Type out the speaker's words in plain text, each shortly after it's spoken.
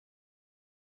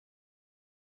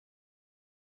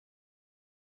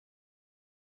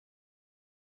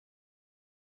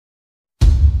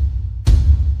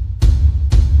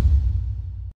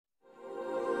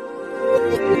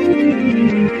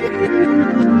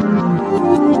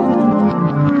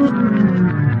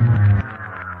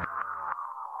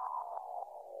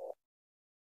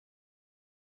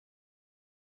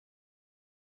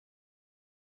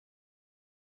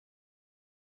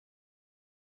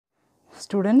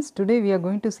Students, today we are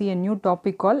going to see a new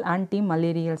topic called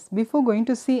antimalarials. Before going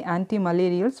to see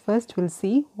antimalarials, first we'll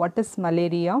see what is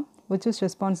malaria, which is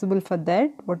responsible for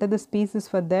that, what are the species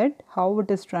for that, how it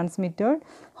is transmitted,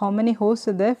 how many hosts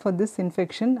are there for this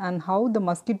infection, and how the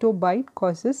mosquito bite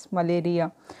causes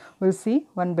malaria. We'll see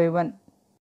one by one.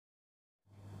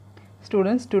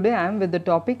 Students, today I am with the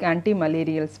topic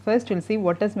antimalarials. First we will see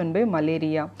what is meant by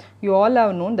malaria. You all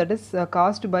have known that is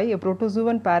caused by a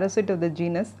protozoan parasite of the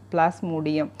genus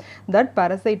Plasmodium. That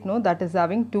parasite that is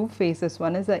having two phases.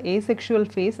 One is the asexual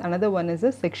phase, another one is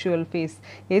a sexual phase.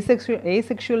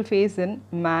 Asexual phase in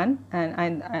man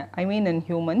and I mean in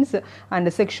humans, and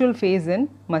the sexual phase in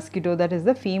mosquito, that is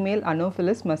the female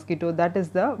Anopheles mosquito, that is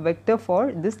the vector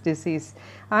for this disease.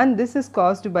 And this is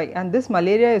caused by, and this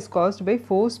malaria is caused by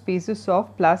 4 species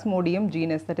of Plasmodium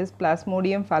genus, that is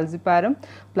Plasmodium falciparum,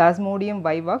 Plasmodium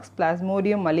vivax,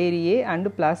 Plasmodium malariae and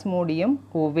Plasmodium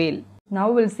ovale.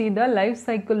 Now we will see the life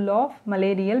cycle of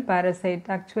malarial parasite.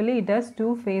 Actually it has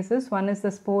 2 phases, one is the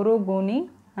sporogony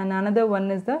and another one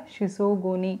is the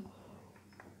schizogony.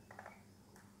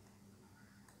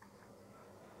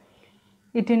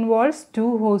 It involves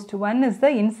 2 hosts, one is the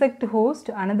insect host,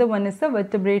 another one is the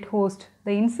vertebrate host.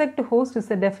 The insect host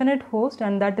is a definite host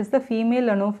and that is the female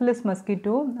Anopheles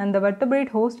mosquito, and the vertebrate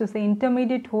host is the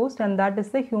intermediate host and that is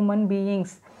the human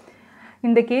beings.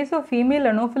 In the case of female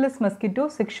Anopheles mosquito,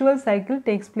 sexual cycle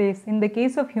takes place. In the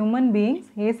case of human beings,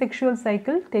 asexual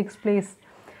cycle takes place.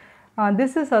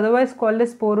 This is otherwise called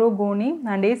as sporogony,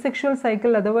 and asexual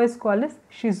cycle otherwise called as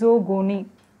schizogony.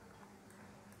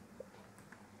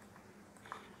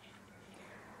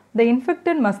 The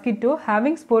infected mosquito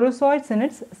having sporozoites in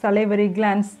its salivary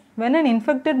glands. When an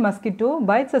infected mosquito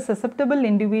bites a susceptible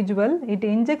individual, it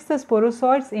injects the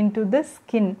sporozoites into the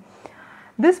skin.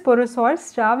 These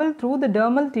sporozoites travel through the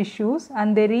dermal tissues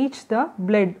and they reach the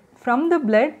blood. From the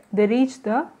blood, they reach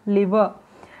the liver.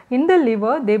 In the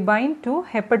liver, they bind to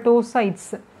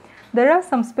hepatocytes. There are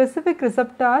some specific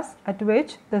receptors at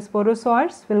which the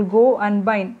sporozoites will go and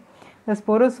bind. The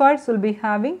sporozoites will be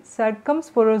having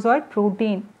circumsporozoid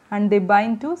protein, and they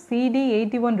bind to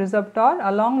CD81 receptor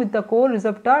along with the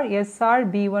co-receptor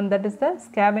SRB1, that is the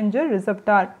scavenger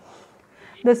receptor.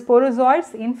 The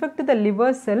sporozoites infect the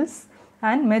liver cells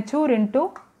and mature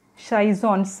into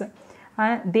schizons.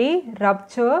 They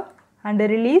rupture and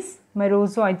release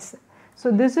merozoites.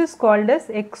 So this is called as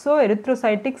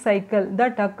exoerythrocytic cycle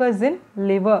that occurs in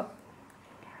liver.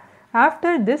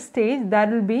 After this stage, there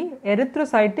will be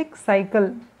erythrocytic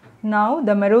cycle. Now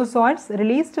the merozoites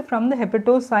released from the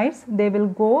hepatocytes, they will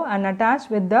go and attach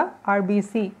with the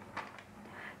RBC.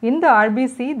 In the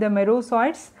RBC, the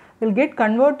merozoites will get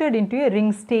converted into a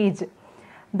ring stage,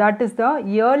 that is the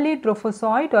early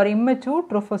trophozoite or immature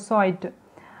trophozoite.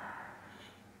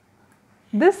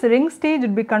 This ring stage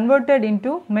will be converted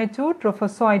into mature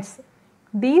trophozoites.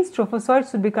 These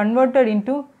trophozoites will be converted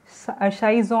into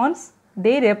schizons.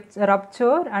 They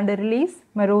rupture and release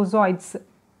merozoites.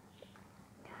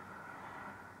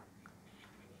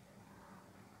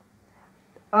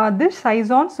 These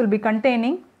schizons will be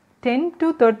containing 10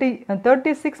 to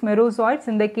 36 merozoites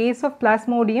in the case of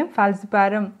Plasmodium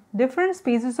falciparum. Different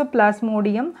species of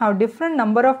Plasmodium have different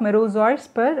number of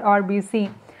merozoites per RBC.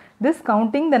 This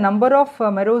counting the number of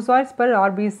merozoites per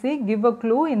RBC give a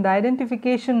clue in the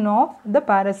identification of the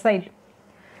parasite.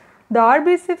 The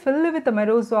RBC filled with a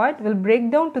merozoite will break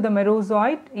down to the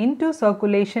merozoite into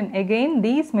circulation. Again,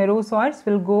 these merozoites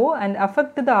will go and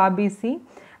affect the RBC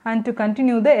and to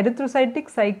continue the erythrocytic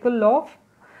cycle of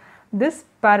this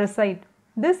parasite.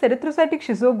 This erythrocytic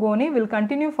schizogony will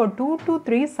continue for 2 to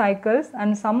 3 cycles,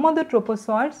 and some other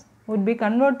trophozoites would be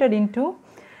converted into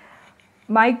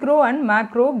micro and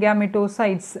macro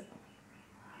gametocytes.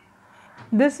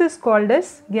 This is called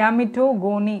as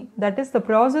gametogony, that is the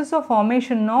process of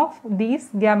formation of these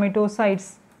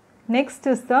gametocytes. Next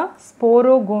is the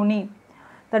sporogony,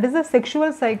 that is the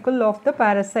sexual cycle of the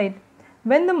parasite.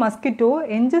 When the mosquito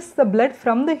ingests the blood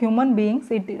from the human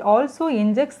beings, it also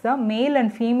injects the male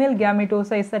and female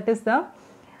gametocytes, that is the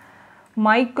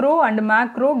micro and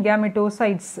macro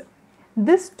gametocytes.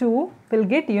 These two will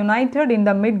get united in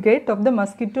the midgut of the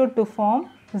mosquito to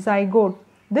form zygote.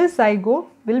 This zygote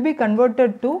will be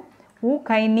converted to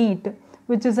ookinete,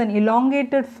 which is an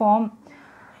elongated form,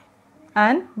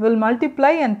 and will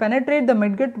multiply and penetrate the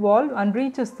midgut wall and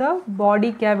reaches the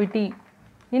body cavity.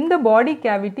 In the body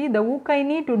cavity, the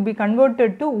ookinete would be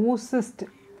converted to oocyst.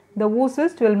 The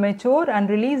oocyst will mature and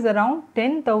release around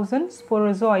 10,000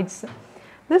 sporozoites.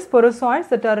 These sporozoites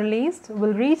that are released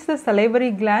will reach the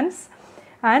salivary glands,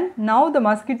 and now the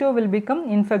mosquito will become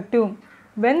infective.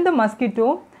 When the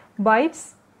mosquito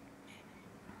bites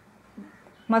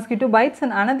mosquito bites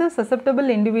and another susceptible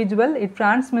individual, it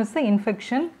transmits the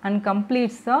infection and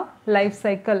completes the life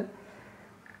cycle.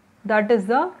 That is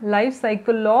the life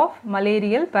cycle of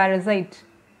malarial parasite.